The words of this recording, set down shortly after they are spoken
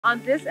On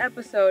this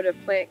episode of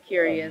Plant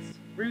Curious,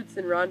 Roots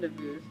and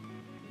Rendezvous,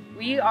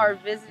 we are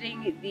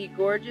visiting the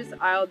gorgeous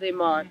Isle La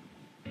Motte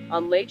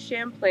on Lake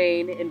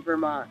Champlain in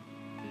Vermont.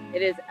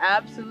 It is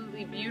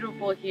absolutely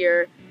beautiful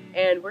here,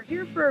 and we're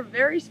here for a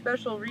very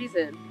special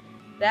reason.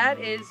 That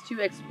is to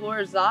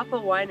explore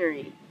ZAFA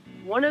Winery,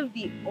 one of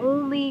the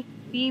only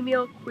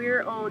female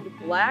queer-owned,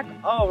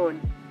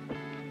 black-owned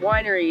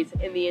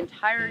wineries in the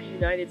entire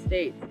United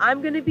States.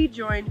 I'm going to be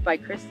joined by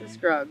Krista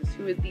Scruggs,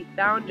 who is the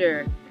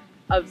founder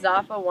of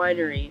ZAFA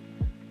Winery,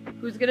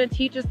 who's going to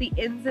teach us the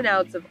ins and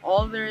outs of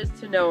all there is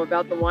to know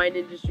about the wine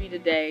industry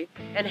today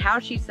and how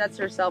she sets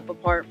herself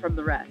apart from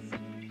the rest.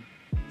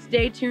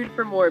 Stay tuned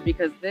for more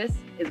because this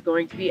is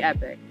going to be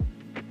epic.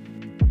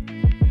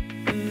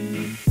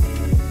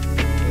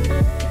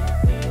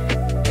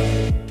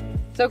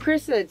 So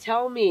Krista,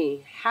 tell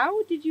me,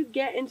 how did you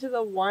get into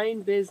the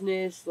wine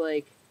business?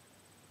 Like,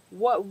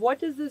 what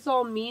does this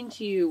all mean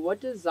to you?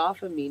 What does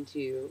ZAFA mean to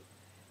you?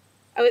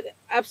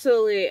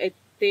 I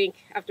think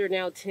after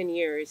now 10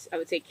 years, I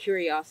would say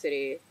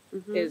curiosity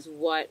is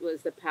what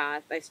was the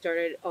path. I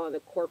started on the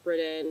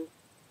corporate end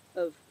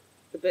of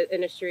the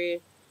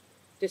industry,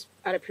 just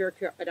out of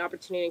an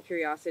opportunity and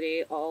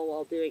curiosity. All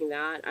while doing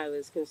that, I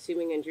was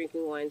consuming and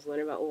drinking wines,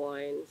 learning about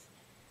wines.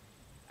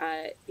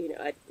 Now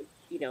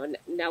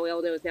we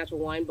all know it's Natural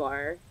Wine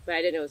Bar, but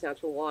I didn't know it was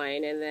natural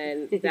wine. And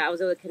then that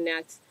was able to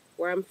connect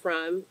where I'm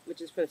from,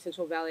 which is from the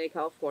Central Valley of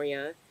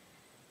California,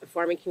 a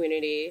farming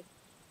community,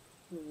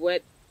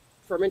 with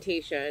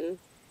fermentation,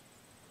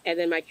 and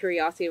then my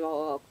curiosity of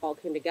all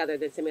came together.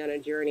 Then sent me on a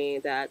journey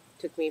that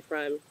took me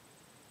from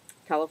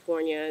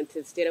California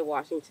to the state of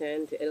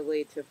Washington to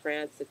Italy to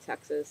France to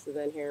Texas and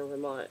then here in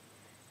Vermont.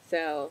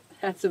 So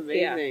that's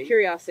amazing. Yeah,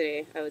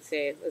 curiosity, I would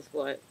say, is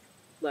what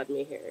led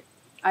me here.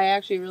 I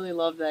actually really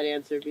love that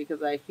answer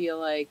because I feel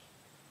like,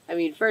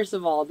 first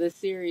of all, this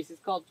series is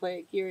called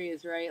Plant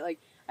Curious, right? Like,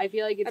 I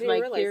feel like it's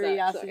my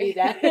curiosity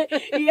that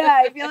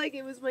yeah, I feel like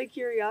it was my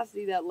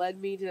curiosity that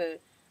led me to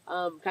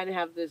kind of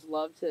have this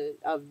love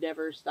of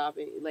never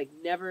stopping, like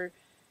never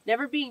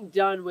being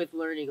done with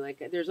learning.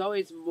 Like, there's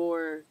always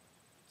more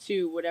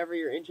to whatever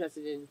you're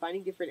interested in,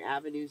 finding different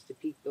avenues to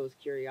pique those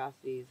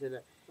curiosities. And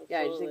yeah,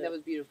 I just think that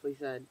was beautifully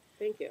said.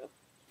 Thank you.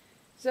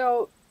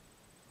 So,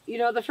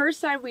 the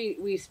first time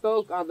we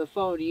spoke on the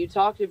phone, you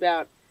talked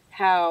about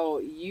how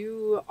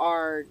you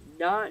are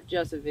not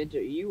just a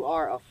vintner, you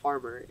are a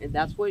farmer, and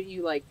that's what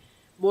you like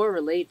more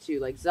relate to.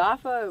 Like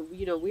ZAFA,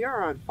 we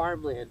are on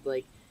farmland.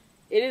 Like,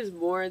 it is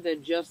more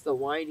than just the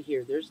wine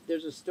here.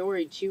 There's a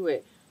story to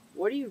it.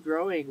 What are you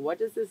growing? What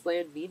does this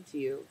land mean to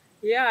you?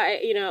 Yeah,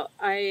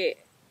 I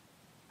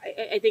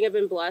think I've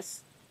been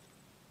blessed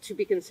to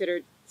be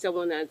considered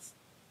someone that's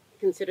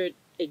considered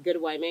a good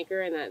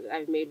winemaker, and that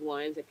I've made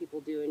wines that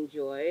people do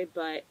enjoy.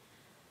 But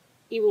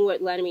even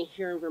what led me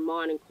here in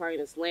Vermont and acquiring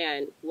this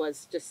land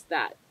was just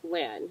that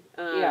land,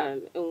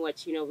 in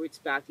which roots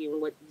back to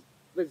what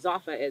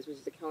ZAFA is, which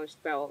is a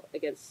counterspell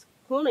against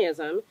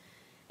colonialism.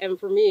 And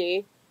for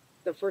me,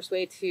 the first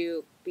way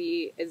to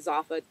be a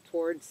ZAFA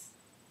towards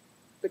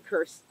the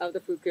curse of the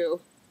Fuku,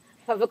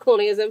 of the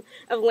colonialism,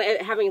 of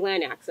having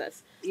land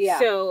access. Yeah.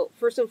 So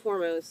first and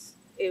foremost,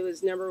 it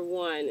was number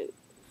one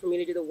for me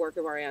to do the work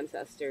of our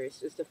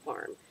ancestors, just to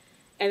farm.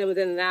 And then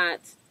within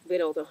that,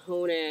 being able to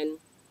hone in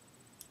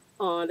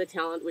on the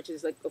talent, which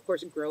is, like, of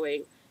course,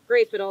 growing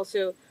grapes, but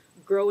also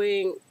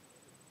growing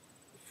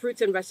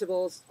fruits and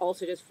vegetables,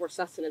 also just for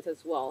sustenance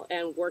as well,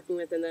 and working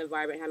within the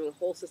environment, having a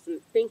whole system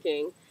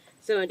thinking.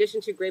 So in addition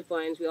to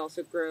grapevines, we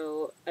also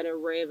grow an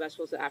array of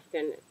vegetables of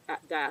African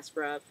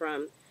diaspora,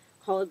 from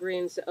collard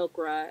greens to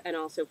okra, and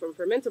also from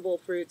fermentable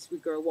fruits, we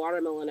grow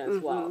watermelon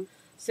as well.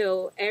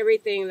 So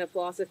everything, the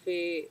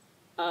philosophy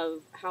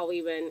of how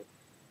we've been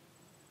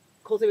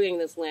cultivating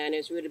this land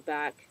is rooted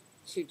back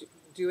to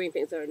doing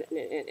things that are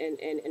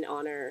in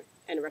honor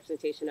and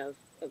representation of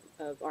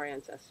our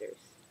ancestors.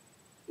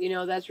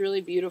 That's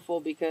really beautiful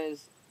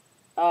because,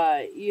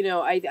 I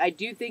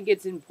do think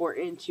it's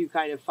important to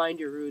kind of find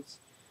your roots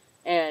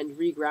and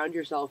reground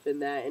yourself in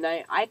that. And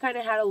I kind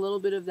of had a little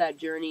bit of that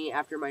journey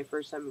after my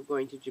first time of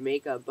going to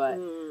Jamaica, but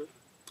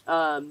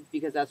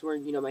because that's where,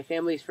 my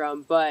family's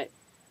from. But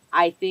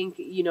I think,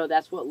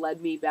 that's what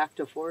led me back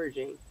to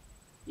foraging.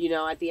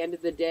 At the end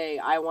of the day,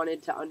 I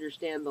wanted to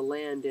understand the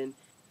land and,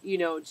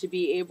 to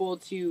be able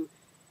to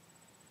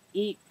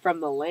eat from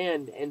the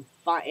land and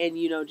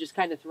just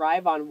kind of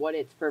thrive on what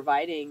it's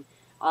providing.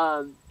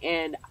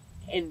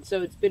 And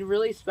so it's been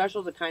really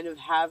special to kind of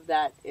have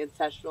that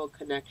ancestral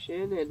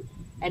connection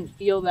and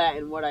feel that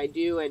in what I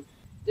do. And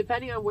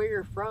depending on where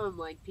you're from,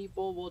 like,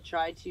 people will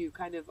try to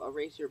kind of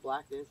erase your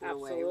blackness in a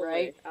way,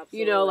 right?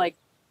 Absolutely. Like,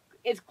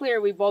 it's clear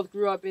we both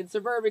grew up in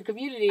suburban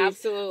communities.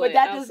 Absolutely. But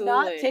that does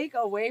not take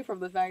away from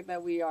the fact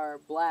that we are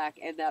black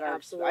and that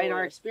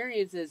our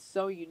experience is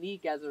so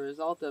unique as a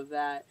result of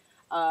that.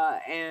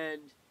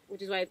 And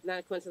which is why it's not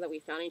a coincidence that we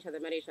found each other,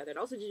 met each other. And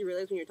also, did you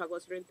realize when you were talking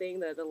about certain thing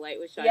that the light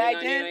was shining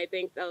on you? I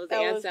think that was the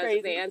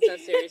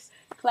ancestors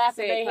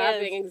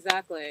clapping.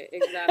 Exactly.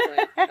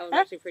 That was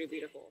actually pretty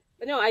beautiful.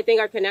 But no, I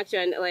think our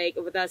connection, like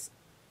with us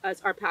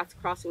us, our paths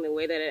crossing the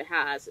way that it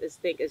has, is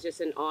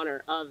just in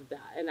honor of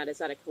that, and that it's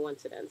not a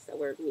coincidence that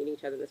we're meeting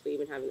each other this way,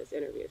 even having this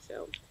interview.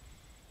 So,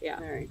 yeah,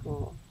 very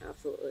cool.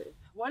 Absolutely.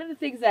 One of the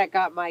things that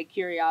got my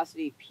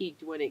curiosity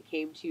piqued when it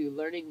came to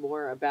learning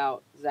more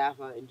about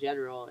ZAFA in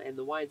general and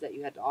the wines that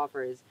you had to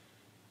offer is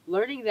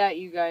learning that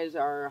you guys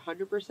are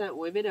 100%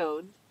 women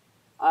owned,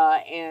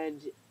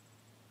 and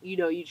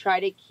you try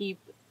to keep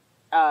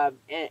a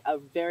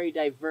very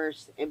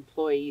diverse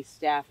employee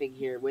staffing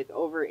here, with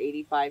over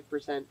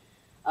 85%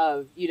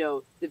 of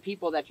the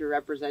people that you're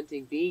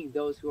representing being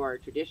those who are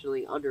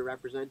traditionally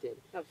underrepresented.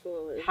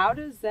 Absolutely. How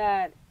does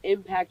that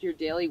impact your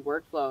daily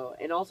workflow,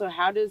 and also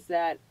how does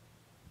that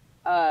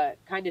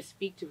kind of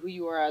speak to who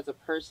you are as a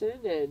person?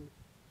 And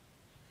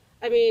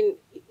I mean,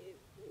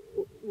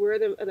 we're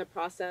in the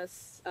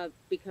process of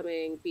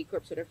becoming B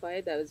Corp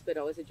certified. That has been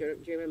always a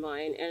dream of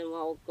mine, and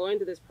while going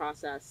through this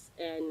process,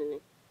 and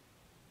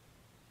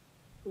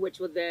which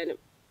would then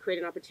create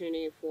an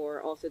opportunity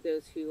for also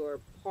those who are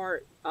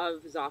part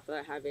of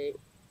ZAFA having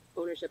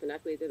ownership and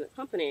equity in the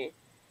company.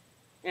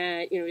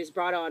 And, we just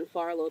brought on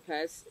Farah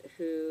Lopez,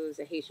 who's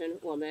a Haitian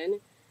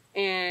woman.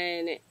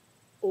 And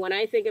when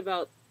I think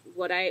about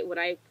when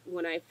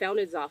I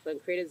founded ZAFA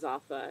and created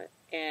ZAFA,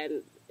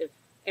 and if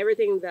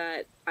everything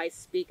that I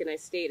speak and I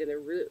state, and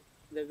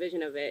the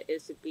vision of it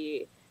is to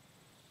be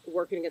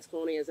working against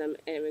colonialism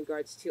in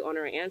regards to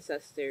honor our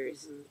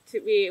ancestors,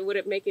 to me, would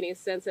it make any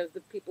sense if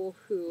the people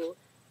who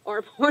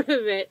are part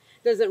of it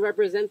doesn't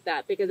represent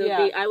that? Because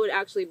I would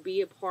actually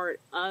be a part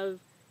of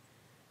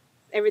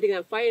everything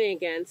I'm fighting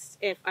against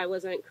if I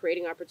wasn't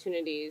creating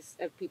opportunities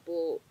of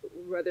people,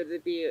 whether they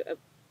be a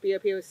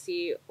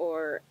POC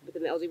or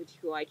within the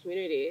LGBTQI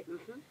community,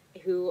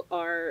 who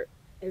are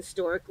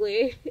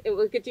historically, it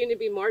will continue to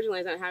be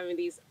marginalized, not having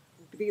these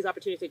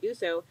opportunities to do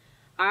so.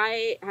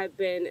 I have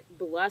been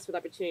blessed with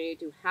opportunity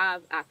to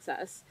have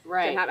access, to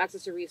have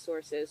access to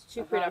resources,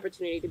 to create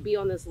opportunity, to be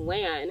on this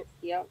land.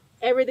 Yep.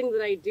 Everything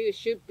that I do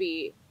should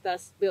be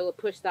thus be able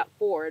to push that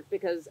forward,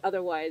 because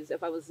otherwise,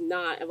 if I was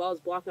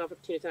blocking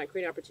opportunities and not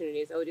creating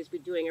opportunities, I would just be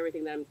doing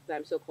everything that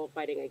I'm so-called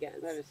fighting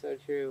against. That is so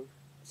true.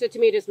 So to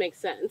me, it just makes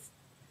sense.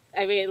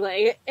 I mean,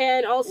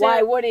 and also,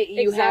 why wouldn't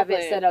you have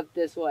it set up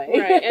this way?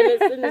 Right,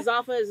 and the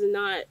ZAFA is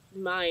not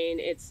mine,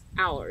 it's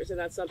ours, and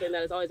that's something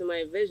that is always in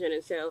my vision.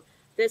 And so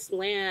this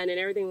land and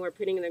everything we're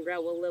putting in the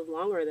ground will live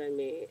longer than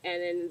me,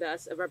 and then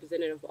thus a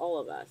representative of all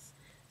of us.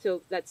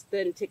 So that's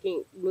then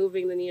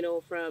moving the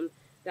needle from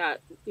that,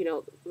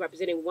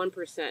 representing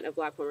 1% of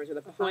black farmers, or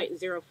the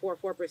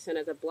 0.044%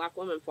 as a black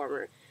woman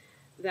farmer,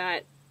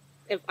 that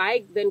if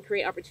I then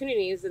create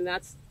opportunities, then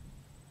that's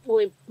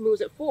only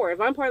moves it forward.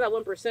 If I'm part of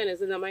that 1%,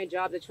 is then my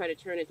job to try to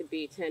turn it to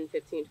be 10,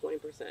 15,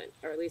 20%,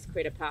 or at least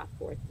create a path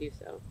for it to do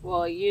so.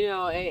 Well,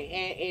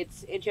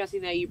 it's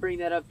interesting that you bring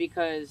that up,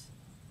 because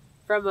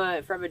from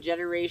a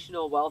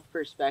generational wealth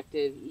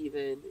perspective,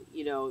 even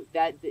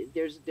that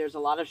there's a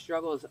lot of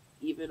struggles,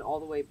 even all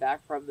the way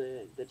back from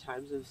the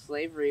times of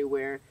slavery,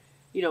 where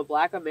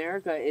Black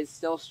America is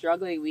still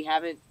struggling. We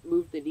haven't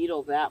moved the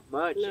needle that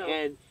much. No.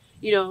 And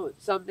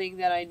something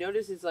that I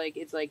notice is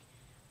it's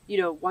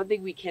one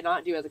thing we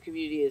cannot do as a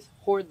community is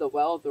hoard the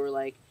wealth,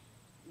 or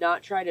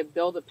not try to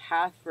build a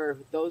path for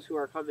those who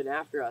are coming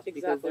after us.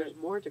 Exactly. Because there's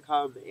more to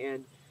come.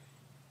 And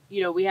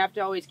we have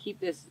to always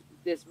keep this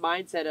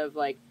mindset of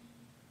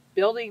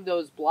building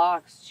those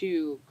blocks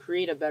to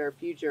create a better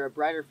future, a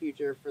brighter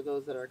future for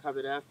those that are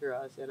coming after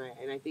us. And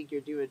I think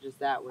you're doing just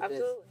that with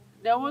Absolutely. this.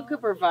 No one could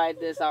provide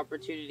this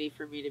opportunity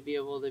for me to be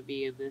able to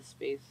be in this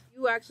space.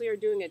 You actually are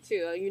doing it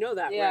too. You know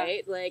that, Yeah.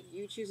 right?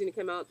 You choosing to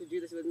come out to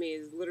do this with me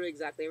is literally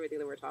exactly everything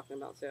that we're talking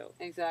about. So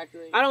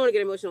Exactly. I don't want to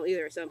get emotional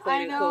either, so I'm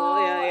playing it cool.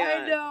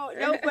 I know.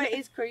 No, but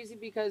it's crazy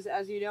because,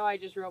 as you know, I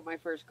just wrote my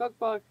first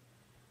cookbook,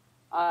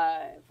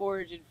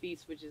 Forage and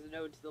Feast, which is an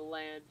ode to the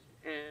land,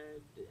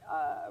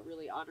 and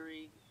really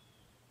honoring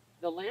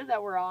the land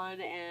that we're on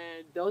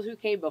and those who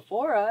came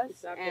before us.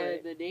 Exactly.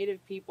 And the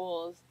native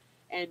peoples,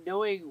 and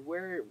knowing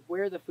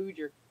where the food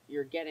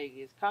you're getting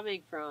is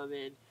coming from.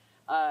 And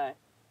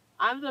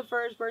I'm the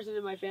first person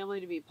in my family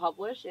to be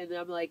published, and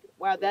I'm like,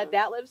 wow,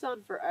 that lives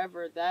on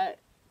forever. That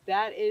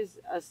is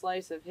a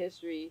slice of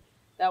history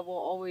that will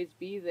always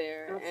be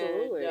there.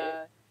 Absolutely.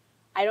 And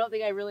I don't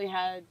think I really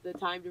had the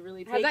time to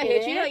really take it. Has that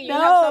hit you? In. You No,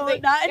 have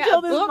something, not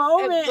until this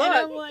moment. A And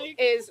I'm book like,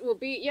 will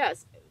be,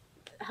 yes,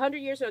 100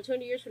 years from now,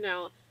 200 years from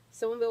now,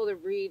 someone will be able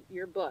to read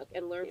your book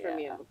and learn from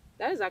you.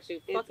 That is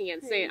actually fucking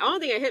insane. Crazy. I don't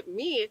think it hit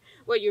me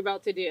what you're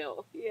about to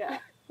do. Yeah.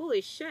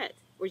 Holy shit.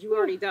 What you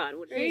already done.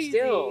 What you Crazy.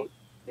 still.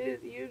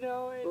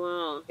 Wow.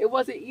 Wow. It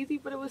wasn't easy,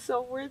 but it was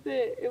so worth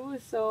it. It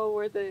was so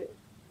worth it.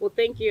 Well,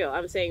 thank you.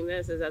 I'm saying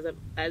this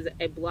as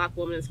a black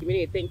woman in this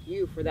community. Thank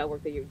you for that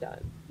work that you've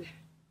done.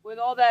 With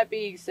all that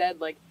being said,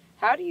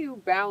 how do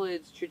you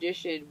balance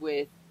tradition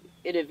with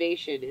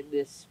innovation in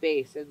this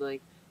space? And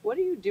what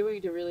are you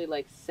doing to really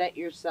set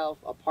yourself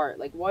apart?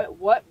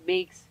 What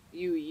makes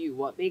you?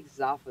 What makes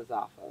ZAFA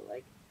ZAFA?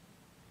 I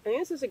think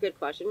this is a good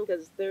question,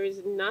 because there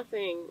is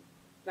nothing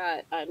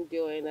that I'm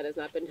doing that has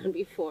not been done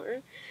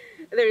before.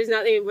 There's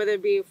nothing, whether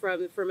it be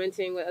from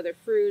fermenting with other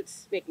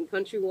fruits, making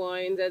country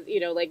wines,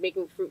 like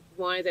making fruit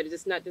wines that are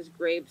just not just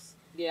grapes,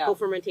 whole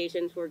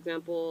fermentations, for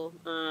example.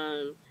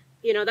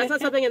 That's not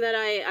something that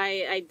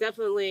I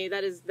definitely,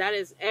 that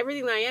is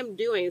everything that I am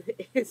doing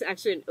is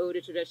actually an ode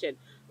to tradition.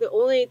 The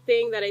only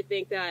thing that I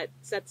think that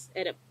sets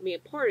me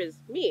apart is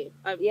me.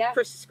 I'm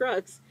Krista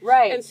Scruggs.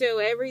 Right. And so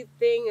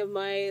everything of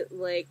my,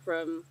 like,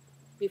 from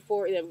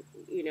before,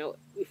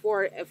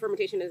 before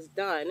fermentation is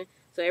done,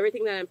 so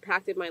everything that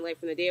impacted my life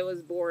from the day I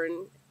was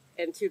born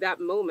and to that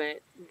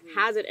moment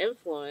has an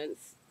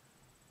influence.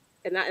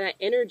 And that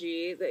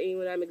energy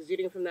that I'm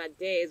exuding from that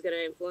day is going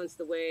to influence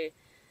the way,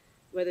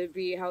 whether it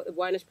be how the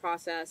wine is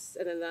processed,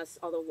 and then thus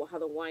how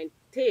the wine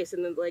tastes,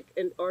 and then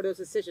or those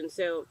decisions.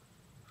 So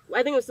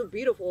I think what's so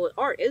beautiful in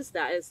art is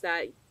that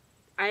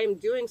I am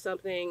doing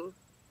something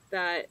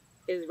that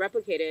is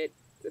replicated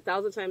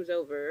 1,000 times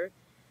over,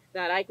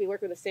 that I can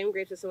work with the same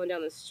grapes as someone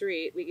down the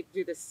street. We could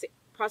do this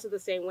process the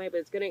same way, but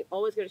it's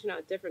always going to turn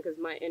out different because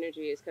my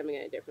energy is coming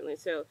at it differently.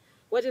 So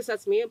what just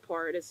sets me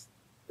apart is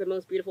the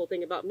most beautiful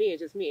thing about me is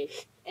just me.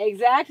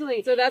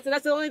 Exactly. So that's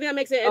the only thing that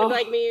makes it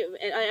like me.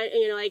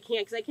 I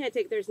can't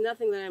take. There's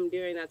nothing that I'm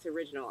doing that's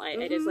original. I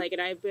just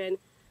and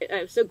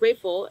I'm so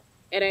grateful,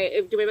 and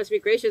I must be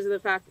gracious in the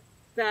fact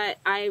that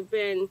I've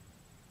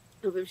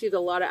received a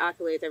lot of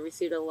accolades. I've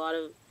received a lot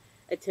of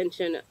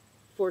attention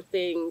for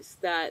things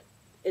that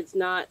it's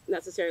not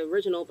necessarily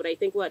original, but I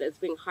think what is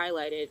being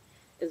highlighted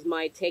is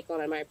my take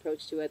on it, my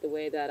approach to it, the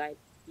way that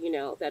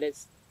that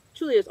it's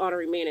truly is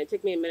honoring me. And it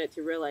took me a minute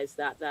to realize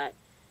that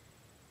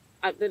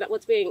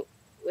what's being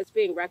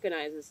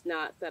recognized is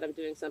not that I'm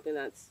doing something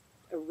that's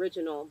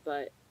original,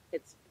 but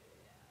it's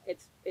a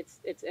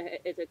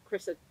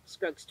Krista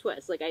Scruggs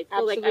twist. Like I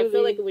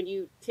feel like when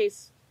you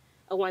taste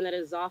a wine that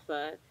is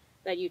ZAFA,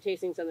 that you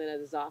tasting something that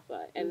is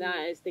ZAFA, and that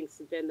I think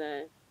has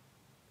been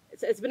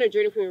it's been a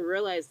journey for me to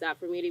realize that,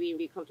 for me to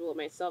be comfortable with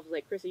myself.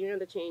 Like, Krista, you don't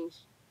have to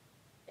change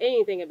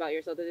anything about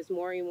yourself. That there's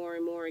more and more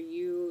and more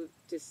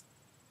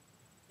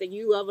that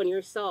you love on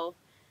yourself,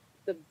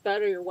 the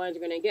better your wines are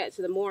going to get.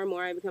 So the more and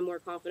more I become more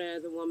confident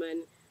as a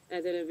woman,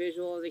 as an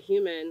individual, as a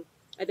human,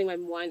 I think my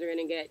wines are going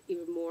to get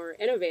even more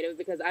innovative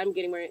because I'm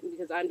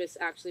just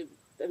actually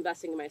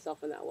investing in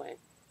myself in that way.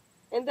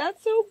 And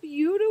that's so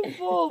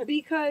beautiful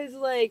because,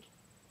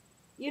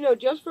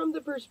 just from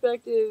the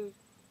perspective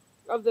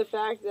of the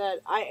fact that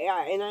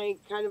I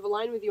kind of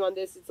align with you on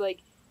this, it's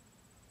like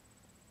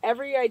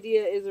every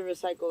idea is a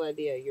recycled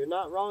idea. You're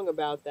not wrong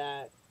about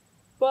that.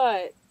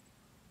 But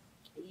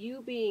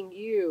you being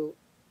you,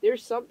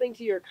 there's something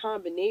to your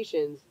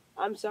combinations.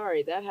 I'm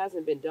sorry, that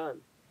hasn't been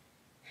done.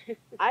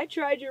 I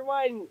tried your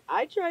wine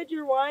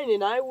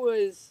and I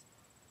was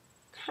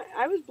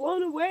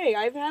blown away.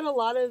 I've had a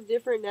lot of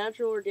different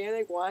natural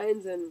organic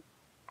wines, and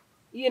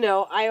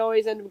I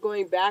always end up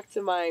going back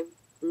to my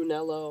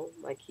Brunello,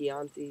 my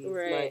Chianti,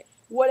 my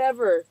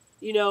whatever,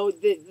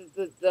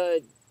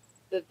 the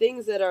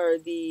things that are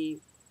the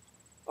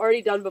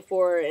already done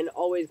before and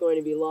always going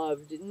to be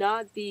loved,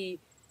 not the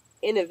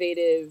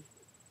innovative,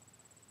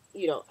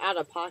 out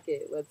of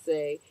pocket, let's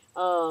say,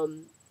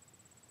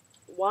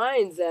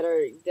 wines that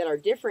are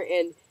different.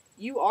 And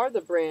you are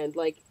the brand.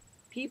 Like,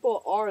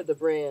 people are the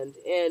brand,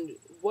 and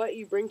what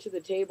you bring to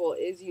the table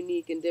is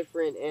unique and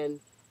different and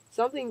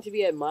something to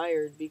be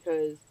admired,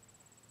 because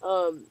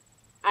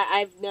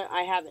I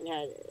haven't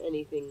had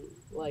anything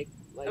like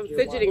I'm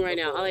fidgeting right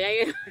now.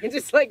 I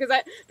just thank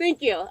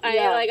you.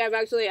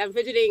 I'm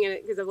fidgeting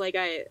because I'm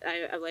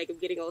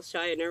getting all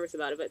shy and nervous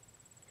about it, but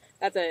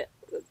that's a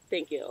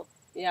thank you.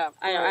 Yeah,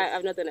 I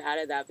have nothing to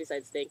add to that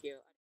besides thank you.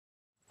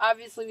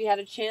 Obviously, we had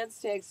a chance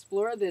to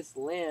explore this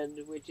land,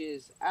 which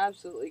is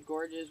absolutely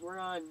gorgeous. We're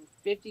on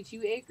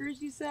 52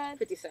 acres, you said?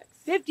 56.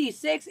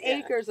 56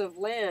 acres of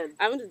land.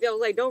 I was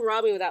like, don't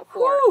rob me with that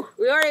 4. Whew.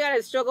 We already got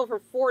to struggle for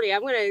 40.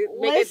 I'm going to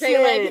make it take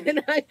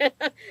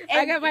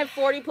I got my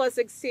 40 plus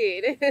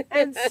succeed.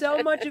 And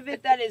so much of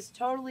it that is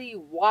totally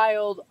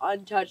wild,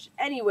 untouched.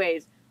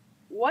 Anyways,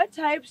 what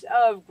types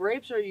of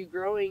grapes are you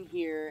growing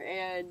here?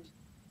 And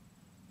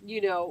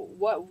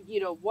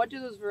what do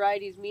those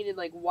varieties mean, and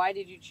why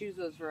did you choose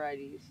those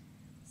varieties?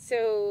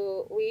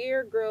 So we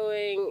are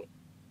growing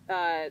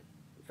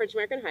French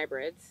American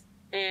hybrids,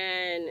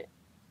 and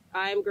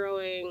I'm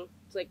growing,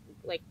 it's like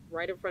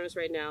right in front of us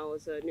right now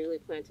is a newly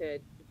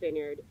planted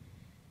vineyard.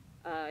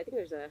 I think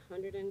there's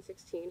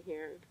 116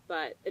 here,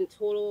 but in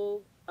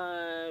total,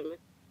 at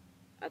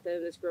the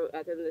end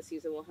of this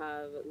season, we'll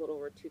have a little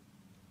over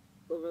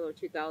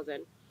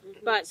 2,000.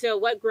 Mm-hmm. But so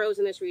what grows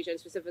in this region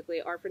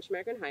specifically are French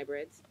American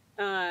hybrids.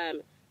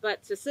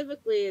 But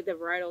specifically the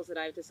varietals that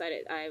I've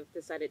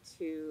decided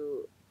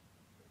to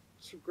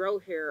grow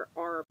here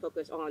are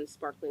focused on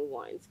sparkling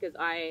wines, because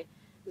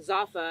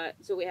ZAFA,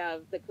 so we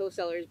have the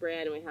co-sellers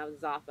brand and we have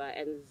ZAFA,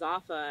 and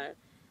ZAFA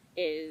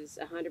is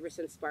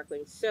 100%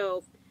 sparkling.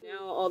 So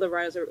now all the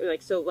varietals are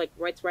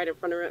right in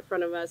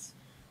front of us.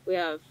 We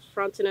have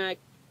Frontenac,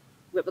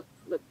 we have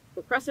Le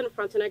Crescent,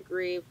 Frontenac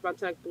Gris,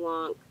 Frontenac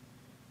Blanc,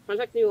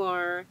 Frontenac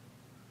Noir,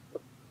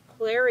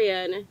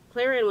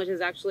 Clarion, which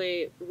is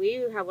actually,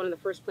 we have one of the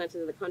first plants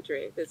in the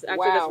country. This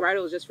actually, this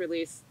varietal was just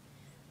released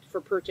for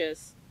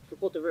purchase for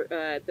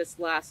cultivar this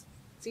last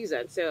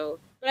season. So,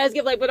 but I was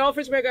give but all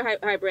First America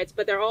hybrids,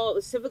 but they're all,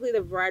 specifically the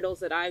varietals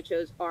that I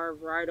chose are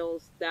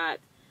varietals that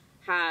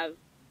have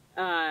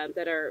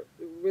that are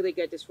really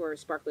good just for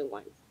sparkling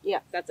wine. Yeah,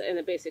 that's in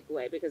a basic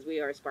way, because we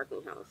are a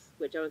sparkling house,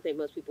 which I don't think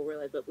most people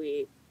realize, but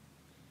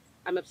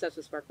I'm obsessed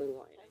with sparkling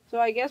wine. So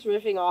I guess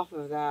riffing off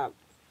of that,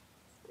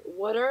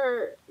 what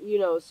are,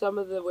 some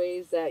of the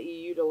ways that you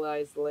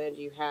utilize the land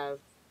you have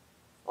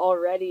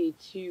already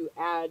to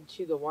add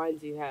to the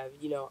wines you have?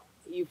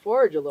 You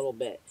forage a little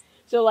bit.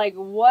 So, like,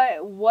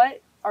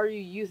 what are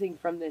you using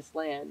from this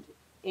land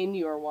in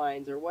your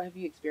wines, or what have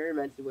you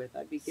experimented with?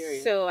 I'd be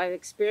curious. So I've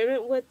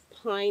experimented with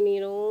pine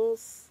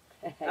needles.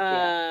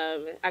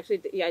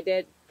 Actually, yeah, I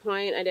did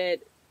pine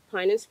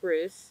and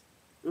spruce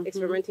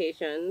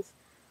experimentations.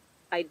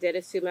 I did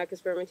a sumac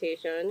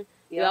experimentation.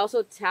 Yep. We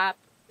also tap.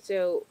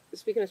 So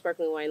speaking of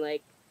sparkling wine,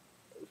 like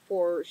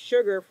for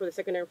sugar, for the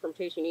secondary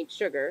fermentation, you need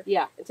sugar.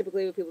 Yeah. And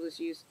typically people just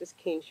use this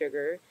cane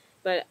sugar.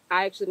 But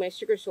my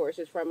sugar source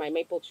is from my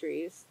maple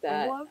trees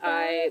that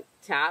I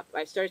tap.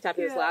 I started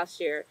tapping this last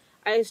year.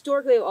 I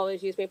historically have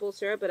always used maple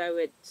syrup, but I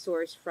would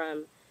source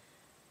from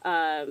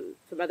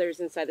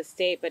others inside the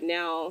state. But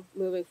now,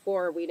 moving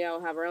forward, we now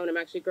have our own. I'm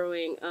actually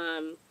growing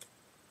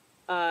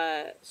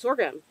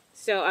sorghum.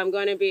 So I'm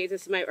going to be,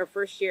 this is our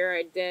first year.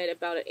 I did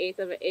about 1/8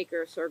 of an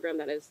acre of sorghum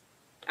that is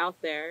out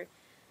there.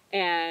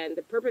 And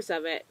the purpose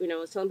of it, I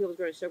was telling people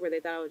growing sorghum, they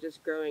thought I was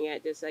just growing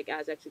it just like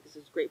as actually, because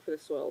it's great for the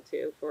soil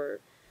too.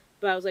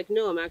 But I was like,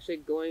 no, I'm actually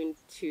going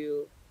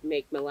to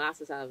make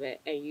molasses out of it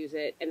and use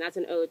it. And that's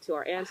an ode to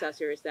our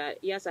ancestors that,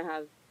 yes, I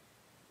have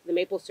the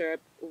maple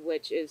syrup,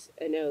 which is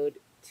an ode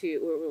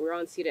to, we're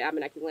on ceded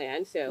Abenaki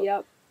land. So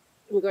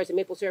in regards to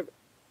maple syrup,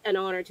 an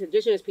honor to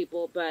indigenous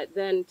people, but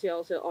then to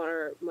also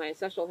honor my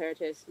ancestral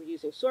heritage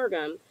using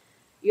sorghum,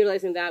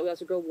 utilizing that. We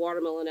also grow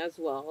watermelon as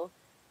well.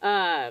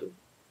 So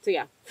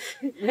yeah.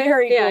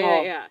 Very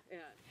cool. Yeah.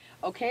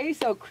 Okay,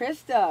 so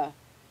Krista,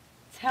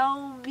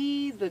 tell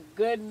me the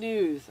good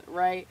news,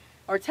 right?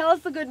 Or tell us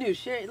the good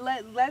news.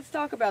 Let's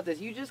talk about this.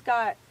 You just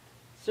got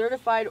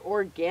certified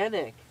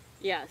organic.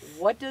 Yes.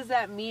 What does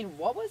that mean?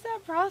 What was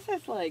that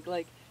process like?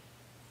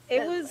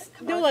 It was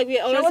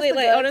honestly,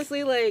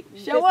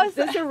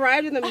 this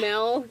arrived in the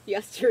mail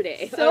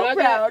yesterday. So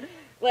proud.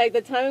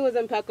 The timing was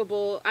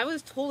impeccable. I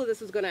was told that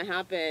this was going to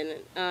happen.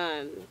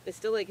 It's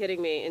still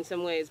hitting me in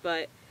some ways,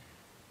 but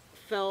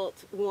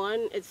felt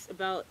it's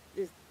about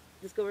this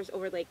goes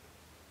over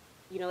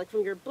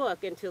from your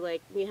book into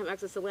we have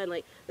access to land.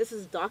 This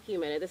is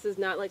documented. This is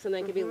not something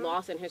that can be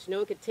lost in history. No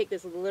one could take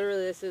this.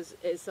 Literally, this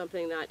is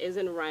something that is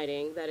in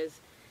writing. That is,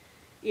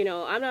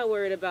 I'm not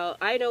worried about.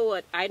 I know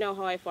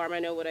how I farm. I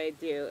know what I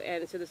do.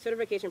 And so the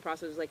certification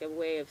process is a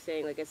way of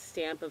saying a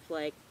stamp of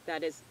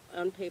that is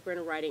on paper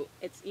and writing.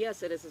 It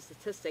is a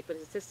statistic, but a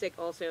statistic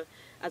also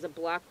as a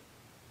Black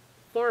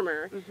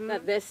farmer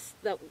that this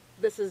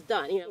is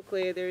done.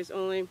 There's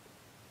only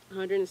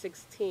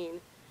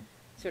 116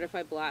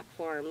 certified Black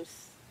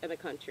farms in the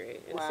country,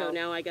 and so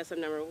now I guess I'm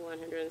number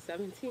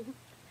 117.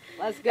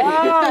 Let's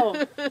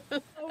go. So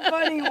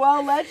funny.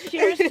 Well, let's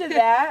cheers to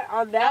that.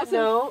 On that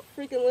note,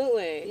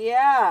 freaking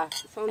yeah.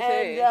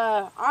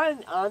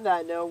 And on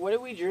that note, what are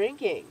we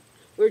drinking?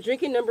 We're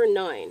drinking number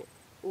 9,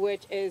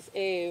 which is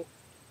a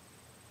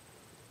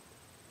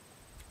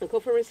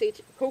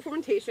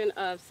co-fermentation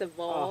of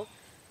Saval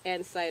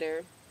and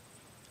cider.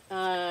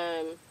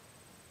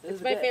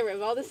 It's my favorite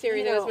of all the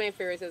series. That is my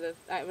favorite of the.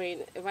 I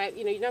mean, if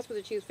you're not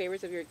supposed to choose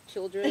favorites of your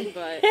children,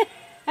 but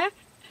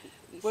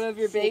one of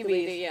your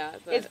babies.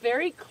 But it's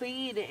very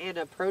clean and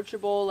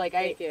approachable.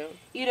 Thank you.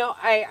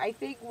 I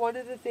think one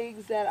of the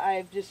things that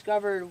I've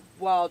discovered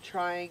while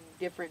trying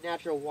different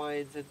natural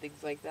wines and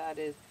things like that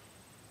is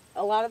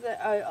a lot of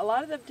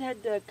them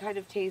tend to kind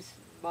of taste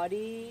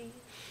muddy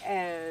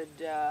and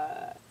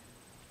no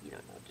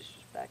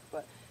disrespect,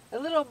 but a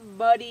little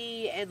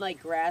muddy and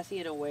grassy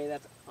in a way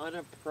that's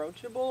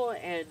unapproachable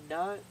and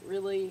not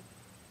really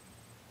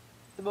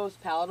the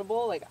most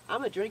palatable. I'm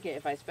gonna drink it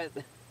if I spent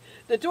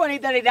the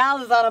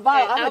 $20-$30 on a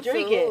bottle. I'm gonna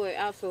drink it.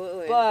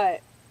 Absolutely.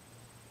 But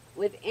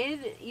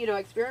within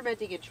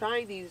experimenting and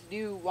trying these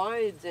new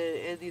wines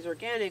and these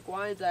organic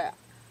wines,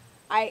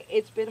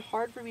 it's been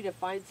hard for me to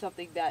find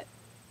something that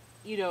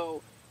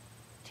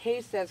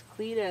tastes as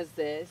clean as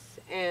this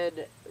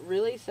and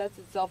really sets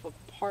itself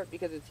apart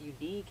because it's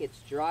unique, it's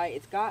dry,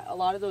 it's got a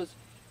lot of those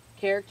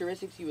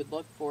characteristics you would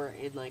look for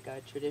in a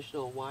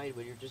traditional wine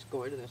when you're just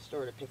going to the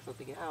store to pick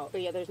something out.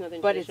 But there's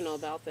nothing traditional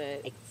about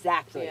it.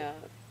 Exactly. Yeah.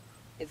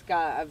 It's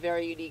got a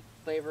very unique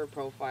flavor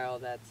profile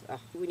that's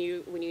when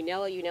you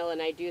nail it, you nail it.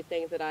 And I do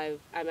think that I'm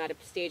at a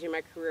stage in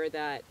my career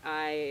that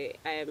I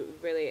am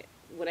really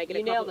when I get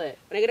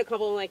a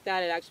compliment like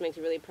that, it actually makes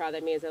me really proud.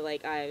 That means that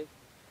I've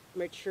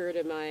matured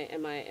in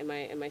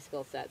my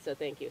skill set. So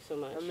thank you so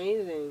much.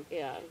 Amazing.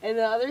 Yeah. And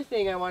the other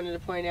thing I wanted to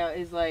point out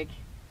is let's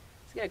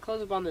get a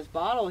close up on this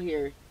bottle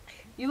here.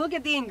 You look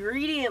at the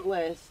ingredient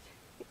list.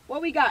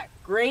 What we got?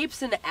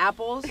 Grapes and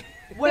apples?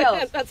 What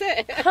else? That's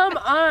it. Come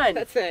on.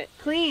 That's it.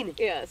 Clean.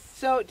 Yes.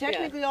 So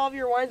technically all of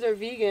your wines are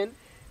vegan.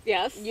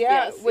 Yes.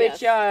 Yeah, yes,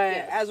 which,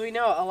 yes. as we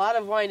know, a lot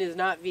of wine is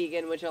not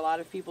vegan, which a lot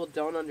of people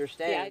don't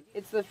understand. Yeah.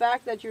 It's the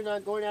fact that you're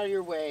not going out of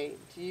your way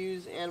to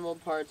use animal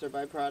parts or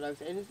byproducts,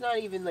 and it's not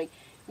even like,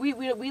 we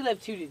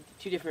live two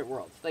different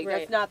worlds. Like, Right.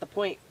 that's not the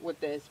point with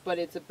this, but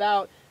it's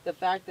about the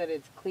fact that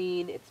it's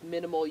clean, it's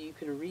minimal, you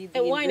can read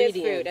the And wine ingredients.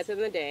 is food at the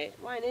end of the day.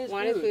 Wine is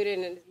Wine is food,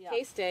 and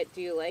taste it. Do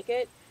you like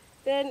it?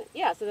 Then,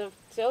 yeah, so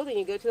then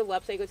you go to the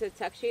website, go to the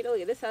tech sheet, oh,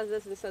 yeah, this has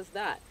this and this has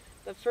that.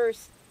 But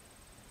first,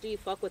 do you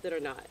fuck with it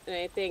or not? And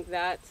I think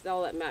that's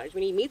all that matters.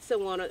 When you meet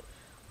someone,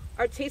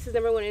 our taste is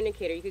number one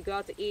indicator. You could go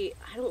out to eat,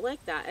 I don't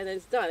like that, and then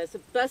it's done. It's the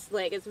best,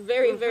 like, it's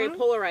very, very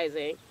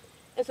polarizing.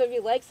 And so if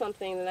you like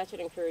something, then that should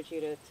encourage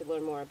you to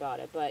learn more about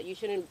it. But you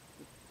shouldn't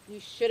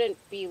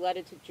be led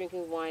into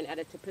drinking wine out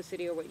of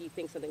typicity or what you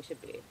think something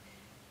should be.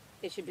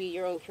 It should be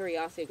your own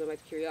curiosity, going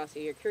back to curiosity.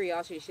 Your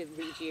curiosity should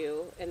lead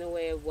you in the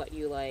way of what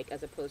you like,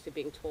 as opposed to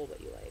being told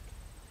what you like.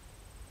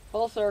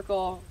 Full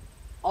circle.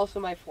 Also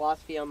my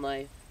philosophy on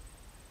life.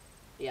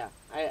 Yeah,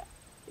 I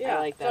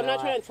like that. So I'm not a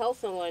lot. trying to tell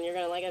someone you're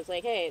gonna like it. It's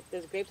like, hey,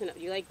 there's grapes and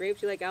you like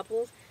grapes, you like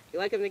apples, you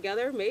like them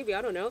together, maybe,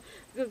 I don't know.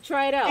 So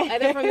try it out.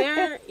 And then from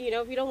there,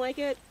 if you don't like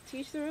it,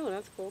 teach their own.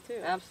 That's cool too.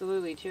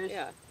 Absolutely. Cheers.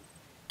 Yeah.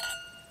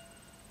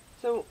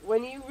 So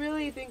when you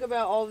really think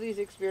about all these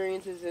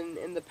experiences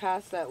in the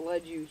past that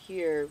led you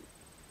here,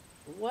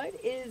 what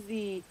is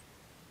the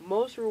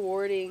most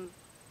rewarding,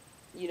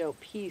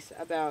 piece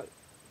about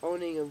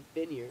owning a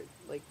vineyard?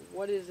 Like,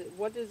 what is it?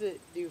 What does it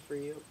do for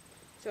you?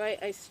 So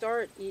I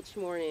start each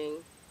morning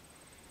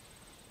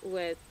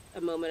with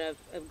a moment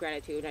of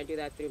gratitude, and I do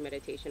that through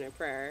meditation and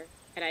prayer.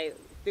 And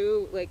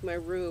through like my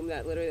room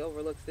that literally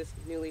overlooks this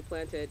newly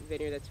planted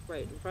vineyard that's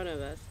right in front of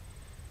us,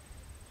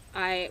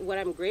 what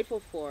I'm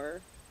grateful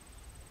for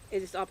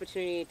is this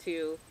opportunity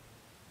to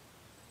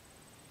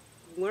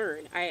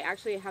learn. I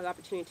actually have the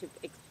opportunity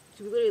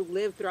to literally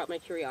live throughout my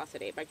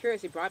curiosity. My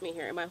curiosity brought me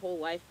here, and my whole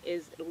life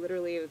is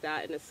literally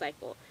that in a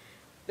cycle.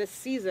 This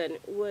season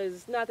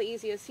was not the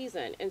easiest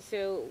season, and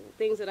so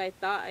things that I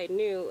thought I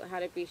knew had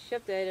to be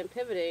shifted and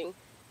pivoting,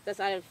 that's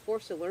I'm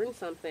forced to learn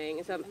something,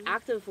 and so I'm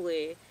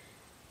actively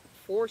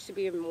forced to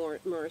be more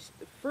immersed,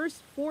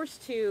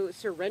 forced to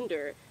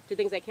surrender to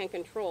things I can't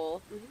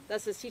control.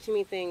 That's just teaching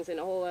me things in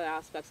all other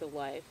aspects of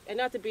life, and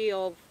not to be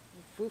all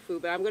foo-foo,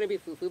 but I'm going to be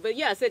foo-foo. But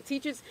yes, it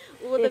teaches.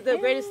 Well, the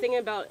greatest thing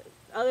about,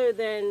 other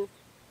than,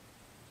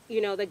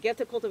 the gift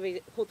of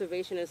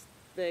cultivation is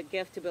the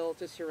gift to be able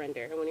to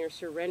surrender. And when you're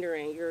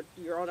surrendering,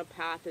 you're on a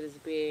path that is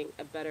being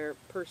a better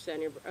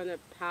person. You're on a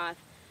path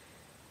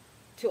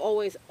to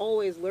always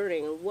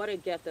learning. And what a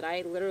gift that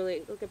I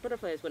literally, look at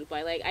butterflies went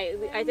by. Like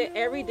I think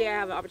every day I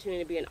have an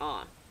opportunity to be in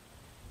awe.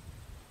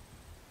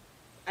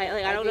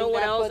 I don't know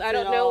what else. I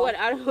don't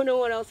know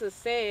what else to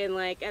say. And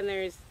and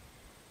there's,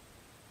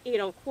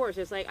 of course,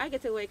 it's like I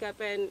get to wake up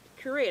and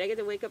create. I get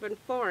to wake up and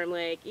farm.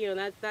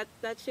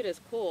 That shit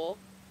is cool.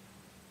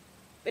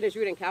 It is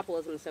rooted in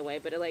capitalism in some way,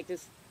 but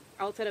just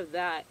outside of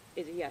that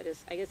is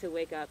I get to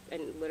wake up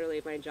and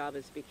literally my job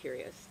is to be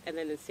curious, and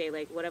then to say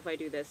what if I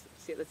do this?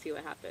 Let's see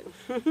what happens.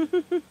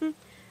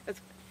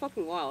 That's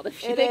fucking wild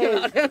if you think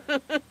about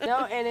it.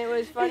 No, and it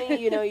was funny,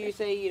 you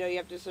say, you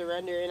have to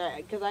surrender, and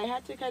because I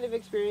had to kind of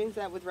experience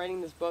that with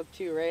writing this book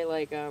too, right?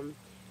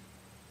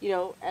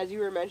 As you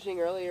were mentioning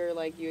earlier,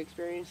 you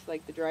experienced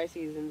the dry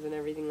seasons and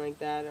everything like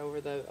that over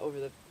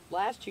the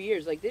last 2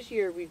 years. This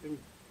year we've been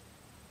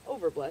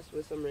overblessed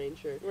with some rain,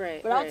 sure.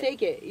 Right. But I'll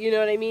take it, you know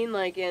what I mean?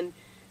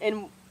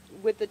 And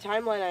with the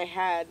timeline I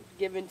had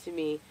given to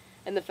me,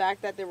 and the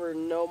fact that there were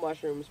no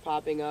mushrooms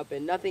popping up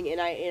and nothing, and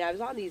I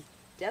was on these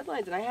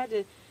deadlines, and I had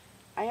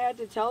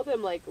to tell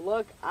them,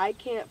 look, I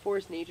can't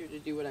force nature to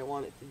do what I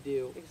want it to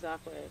do.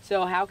 Exactly.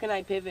 So how can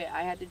I pivot?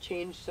 I had to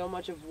change so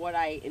much of what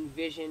I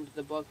envisioned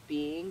the book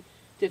being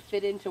to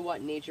fit into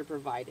what nature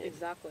provided.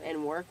 Exactly.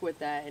 And work with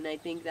that. And I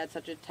think that's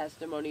such a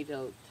testimony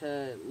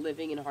to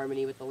living in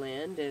harmony with the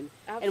land and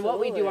what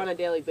we do on a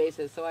daily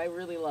basis. So I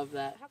really love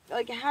that.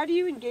 How do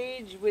you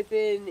engage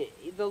within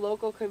the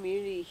local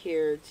community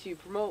here to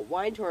promote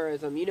wine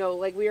tourism?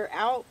 We are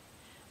out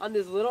on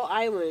this little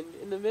island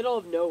in the middle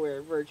of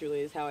nowhere,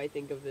 virtually, is how I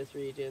think of this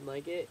region.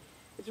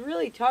 It's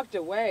really tucked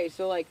away.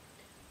 So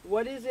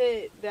what is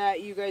it that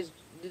you guys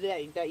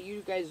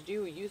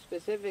do, you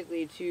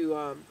specifically,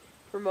 to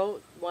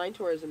promote wine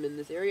tourism in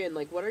this area, and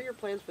what are your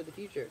plans for the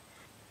future?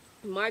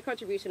 My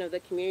contribution of the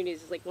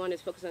communities is one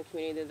is focused on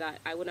community, that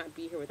I would not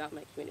be here without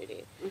my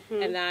community,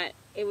 and that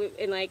it would,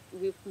 and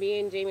me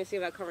and Jamie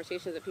have had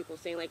conversations with people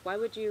saying why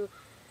would you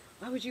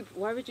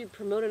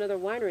promote another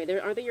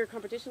winery? Aren't they your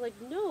competition?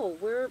 No,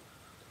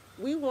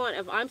 we want,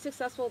 if I'm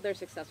successful, they're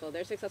successful.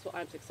 They're successful,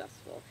 I'm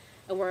successful.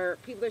 And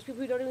there's people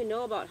who don't even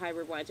know about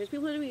hybrid wines. There's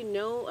people who don't even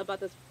know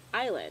about this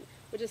island,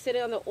 which is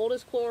sitting on the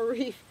oldest coral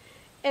reef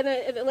in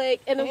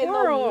the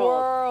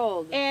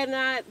world. And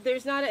that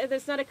there's not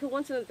a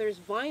coincidence that there's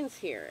vines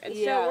here. And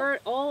so we're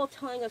all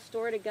telling a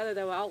story together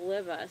that will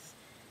outlive us.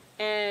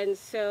 And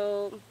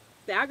so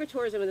the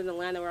agritourism within the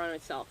land that we're on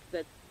itself,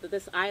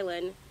 this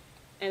island,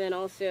 and then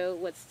also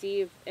what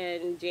Steve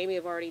and Jamie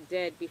have already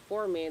did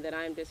before me that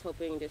I'm just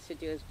hoping just to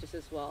do just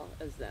as well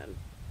as them.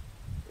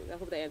 I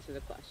hope that answers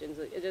the questions.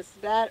 It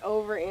just that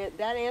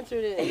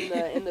answered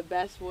it in the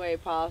best way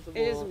possible.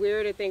 It is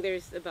weird to think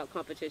there's about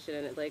competition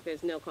in it. Like,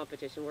 there's no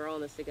competition. We're all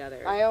in this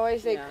together. I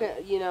always say,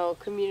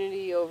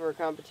 community over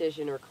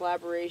competition, or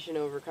collaboration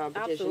over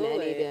competition.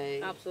 Absolutely. Any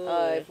day.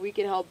 Absolutely. If we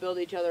can help build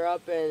each other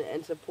up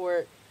and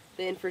support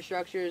the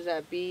infrastructures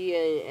that be,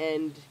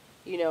 and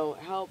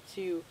help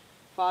to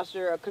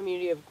foster a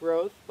community of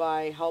growth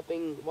by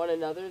helping one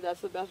another,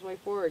 that's the best way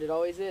forward. It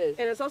always is.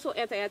 And it's also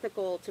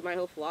antithetical to my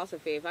whole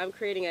philosophy. If I'm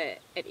creating an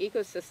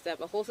ecosystem,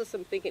 a whole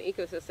system thinking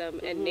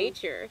ecosystem and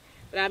nature,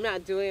 but I'm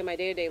not doing it in my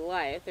day-to-day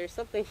life, there's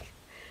something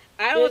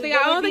I don't think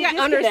I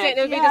understand.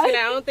 I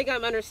don't think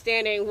I'm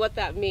understanding what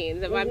that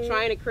means. If I'm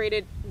trying to create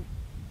it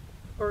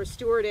or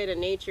steward it in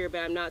nature, but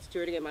I'm not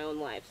stewarding it in my own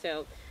life.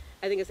 So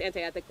I think it's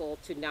antithetical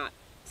to not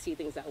see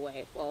things that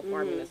way while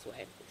farming this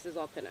way, because it's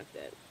all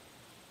connected.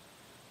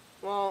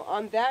 Well,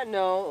 on that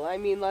note, I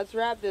mean, let's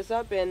wrap this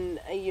up. And,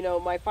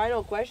 my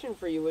final question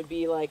for you would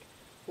be, like,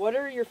 what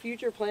are your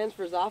future plans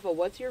for ZAFA?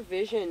 What's your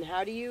vision?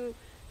 How do you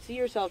see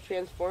yourself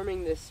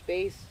transforming this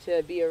space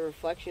to be a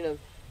reflection of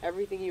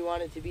everything you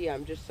want it to be?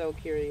 I'm just so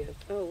curious.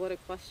 Oh, what a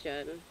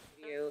question.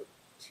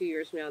 2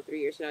 years from now, 3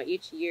 years from now,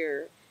 each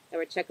year that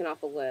we're checking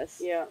off a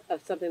list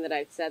of something that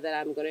I've said that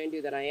I'm going to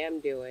do, that I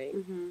am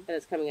doing, and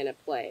it's coming into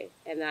play.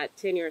 And that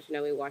 10 years from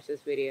now, we watch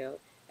this video,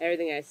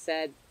 everything I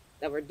said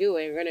that we're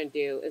going to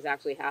do is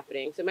actually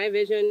happening. So my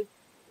vision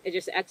is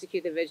just to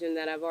execute the vision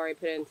that I've already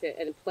put in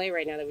play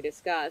right now that we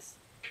discussed,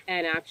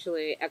 and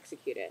actually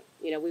execute it.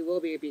 We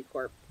will be a B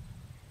Corp.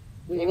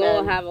 We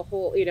will have a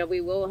whole, we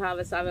will have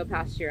a SAVA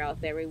pasture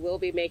out there. We will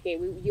be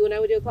making, you and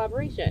I would do a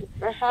collaboration.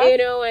 We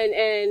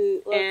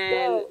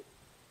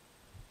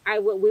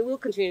will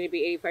continue to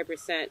be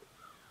 85%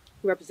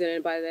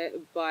 represented by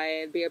the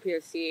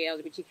BOPOC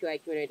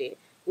LGBTQI community.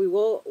 We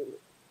will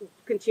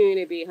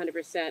continue to be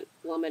 100%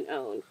 woman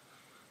owned.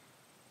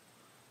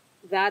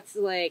 That's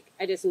like,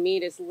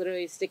 meat is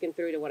literally sticking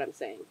through to what I'm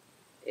saying.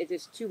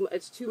 It's too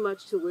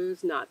much to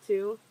lose not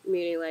to,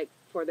 meaning like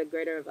for the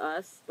greater of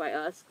us, by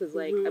us, because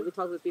like we talked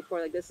about this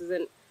before, like this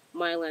isn't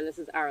my land, this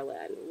is our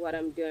land. What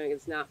I'm doing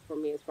is not for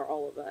me, it's for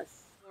all of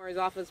us.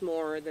 ZAFA's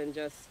more than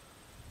just,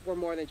 we're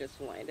more than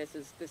just wine. This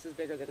is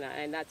bigger than that,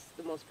 and that's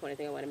the most important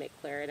thing I want to make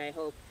clear, and I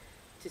hope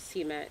to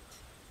cement.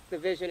 The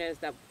vision is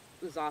that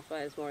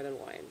ZAFA is more than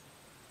wine.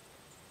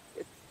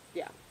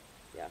 Yeah.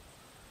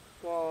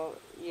 Well,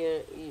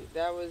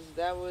 that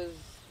was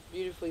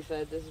beautifully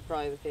said. This is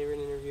probably the favorite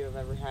interview I've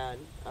ever had.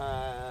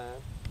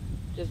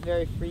 Just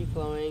very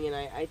free-flowing, and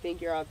I think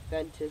your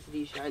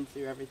authenticity shines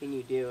through everything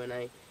you do, and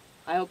I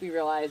hope you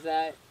realize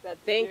that.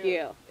 Thank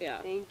you.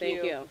 Yeah. Thank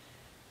you.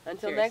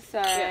 Until Cheers. next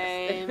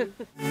time.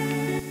 Yes.